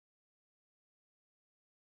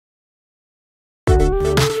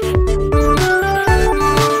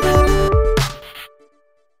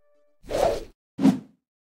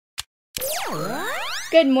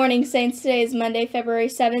Good morning, Saints. Today is Monday, February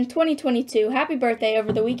 7th, 2022. Happy birthday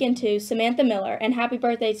over the weekend to Samantha Miller, and happy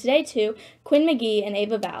birthday today to Quinn McGee and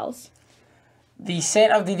Ava Bowles. The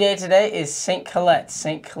saint of the day today is Saint Colette.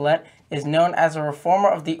 Saint Colette is known as a reformer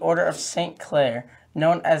of the Order of Saint Clare,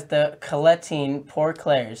 known as the Colettine Poor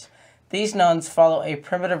Clares. These nuns follow a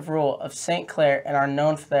primitive rule of Saint Clare and are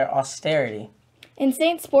known for their austerity. In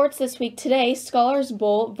Saint Sports this week, today, Scholars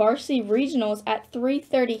Bowl varsity regionals at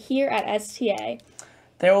 3:30 here at STA.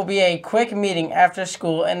 There will be a quick meeting after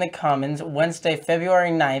school in the Commons Wednesday,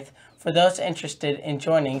 February 9th for those interested in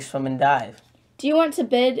joining Swim and Dive. Do you want to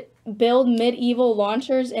build medieval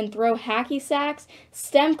launchers and throw hacky sacks?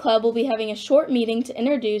 STEM Club will be having a short meeting to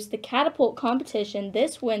introduce the catapult competition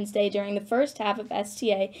this Wednesday during the first half of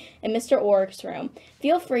STA in Mr. Orrick's room.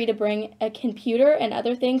 Feel free to bring a computer and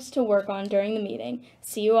other things to work on during the meeting.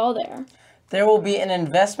 See you all there. There will be an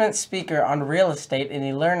investment speaker on real estate in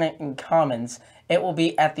the Learning Commons. It will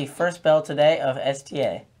be at the first bell today of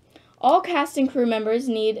STA. All cast and crew members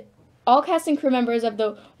of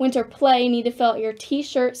the winter play need to fill out your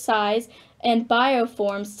t-shirt size and bio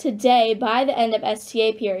forms today by the end of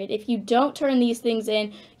STA period. If you don't turn these things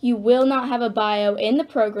in, you will not have a bio in the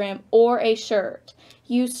program or a shirt.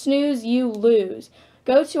 You snooze, you lose.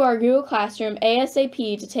 Go to our Google Classroom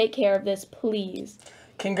ASAP to take care of this, please.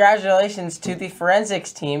 Congratulations to the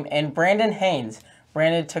forensics team and Brandon Haynes.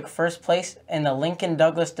 Brandon took first place in the Lincoln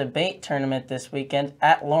Douglas debate tournament this weekend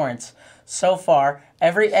at Lawrence. So far,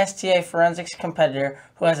 every STA forensics competitor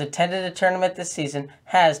who has attended a tournament this season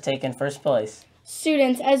has taken first place.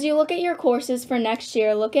 Students, as you look at your courses for next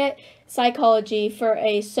year, look at psychology for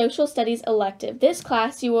a social studies elective. This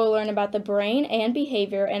class, you will learn about the brain and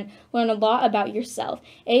behavior and learn a lot about yourself.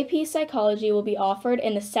 AP Psychology will be offered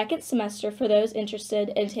in the second semester for those interested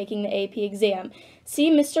in taking the AP exam.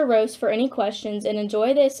 See Mr. Rose for any questions and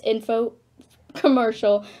enjoy this info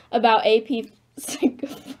commercial about AP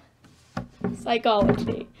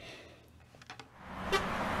Psychology.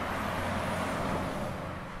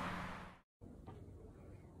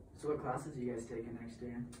 So what classes are you guys taking next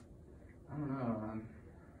year? I don't know. I'm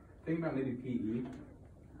thinking about maybe PE.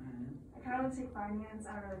 I kind of want to take finance.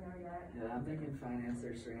 I don't really know yet. Yeah, I'm thinking finance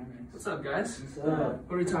or ceramics. What's up, guys? What's up?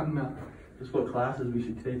 What are we talking about? Just what classes we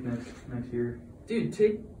should take next year. Dude,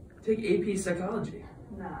 take AP Psychology.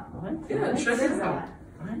 No. What? Yeah, What check is it out. that?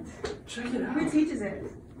 What? Check it Who out. teaches it?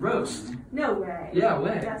 Roast. No way. Yeah,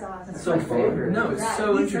 way. That's awesome. That's so favorite. No, it's Yeah,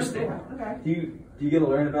 so he's interesting. cool. Okay. Do you get to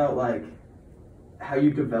learn about like how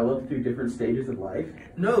you develop through different stages of life?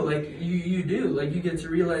 No, like you do. Like you get to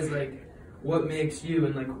realize like what makes you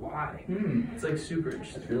and like why. It's like super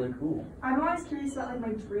interesting. That's really cool. I'm always curious about like my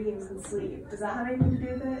dreams and sleep. Does that have anything to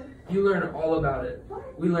do with it? You learn all about it.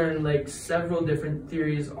 What? We learn like several different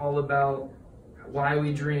theories all about why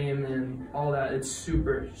we dream and all that. It's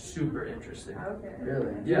super, super interesting. Okay.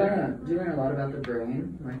 Really? Yeah. Do you learn a lot about the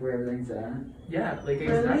brain? Like where everything's at? Yeah, like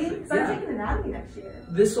Really? exactly. So I'm Yeah. taking anatomy next year.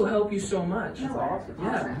 This will help you so much. No way. awesome.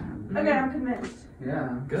 Yeah. Awesome. Okay, I'm convinced.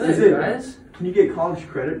 Yeah. Good, Is it- guys. Can you get college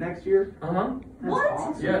credit next year? Uh-huh. That's What?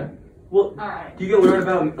 awesome. Yeah. Well, Alright. do you get to learn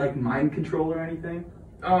about like mind control or anything?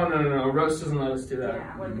 Oh, no. Roast doesn't let us do that.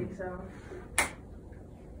 Yeah, I wouldn't think so.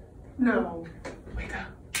 No. Wake up.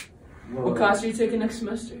 Whoa. What class are you taking next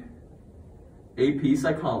semester? AP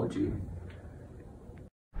Psychology.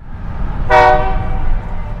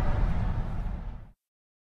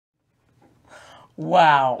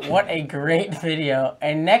 Wow, what a great video.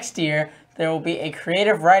 And next year, there will be a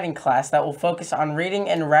creative writing class that will focus on reading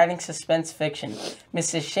and writing suspense fiction.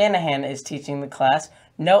 Mrs. Shanahan is teaching the class,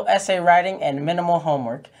 no essay writing and minimal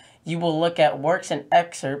homework. You will look at works and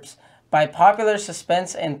excerpts by popular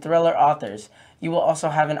suspense and thriller authors. You will also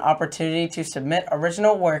have an opportunity to submit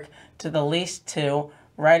original work to at least two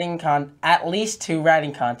writing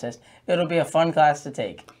contests. It'll be a fun class to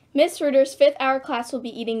take. Miss Reuter's 5th hour class will be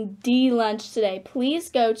eating D-lunch today. Please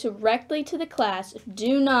go directly to the class.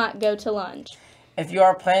 Do not go to lunch. If you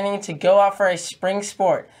are planning to go out for a spring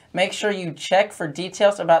sport, make sure you check for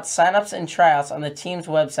details about signups and tryouts on the team's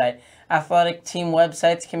website. Athletic team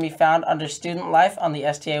websites can be found under Student Life on the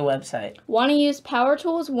STA website. Want to use power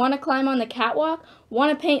tools? Want to climb on the catwalk?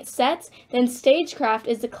 Want to paint sets? Then Stagecraft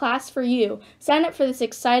is the class for you. Sign up for this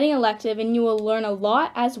exciting elective and you will learn a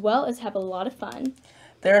lot as well as have a lot of fun.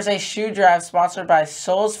 There is a shoe drive sponsored by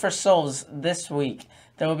Souls for Souls this week.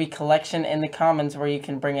 There will be collection in the Commons where you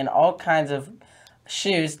can bring in all kinds of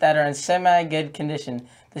shoes that are in semi-good condition.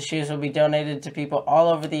 The shoes will be donated to people all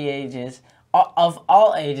over the ages, of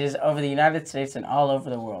all ages over the United States and all over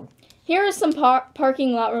the world. Here are some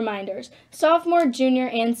parking lot reminders. Sophomore, junior,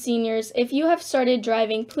 and seniors, if you have started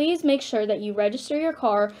driving, please make sure that you register your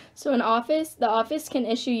car so the office can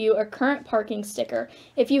issue you a current parking sticker.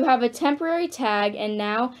 If you have a temporary tag and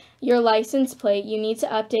now your license plate, you need to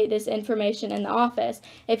update this information in the office.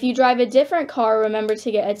 If you drive a different car, remember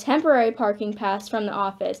to get a temporary parking pass from the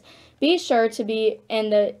office. Be sure to be in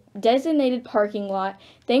the designated parking lot.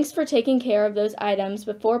 Thanks for taking care of those items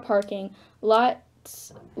before parking. Lot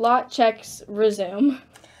checks resume.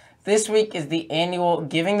 This week is the annual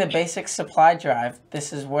Giving the Basics supply drive.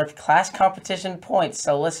 This is worth class competition points,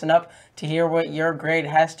 so listen up to hear what your grade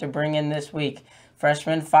has to bring in this week.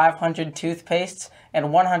 Freshmen, 500 toothpastes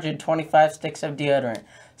and 125 sticks of deodorant.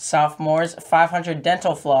 Sophomores, 500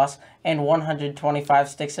 dental floss and 125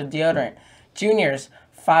 sticks of deodorant. Juniors,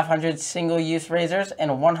 500 single-use razors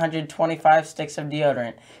and 125 sticks of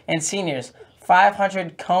deodorant. And seniors,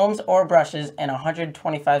 500 combs or brushes and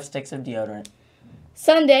 125 sticks of deodorant.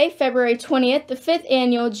 Sunday, February 20th, the 5th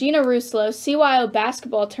annual Gina Ruslo CYO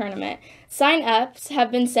basketball tournament. Sign-ups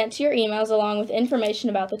have been sent to your emails along with information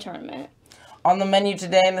about the tournament. On the menu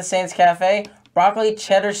today in the Saints Cafe, broccoli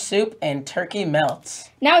cheddar soup and turkey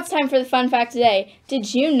melts. Now it's time for the fun fact today.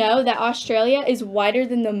 Did you know that Australia is whiter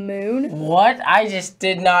than the moon? What? I just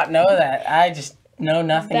did not know that. I just know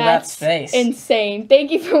nothing about space. Insane.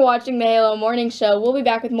 Thank you for watching the Halo Morning Show. We'll be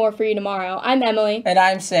back with more for you tomorrow. I'm Emily. And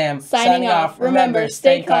I'm Sam. Signing off. Remember,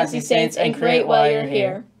 stay classy, Saints, and create while you're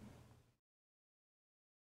here.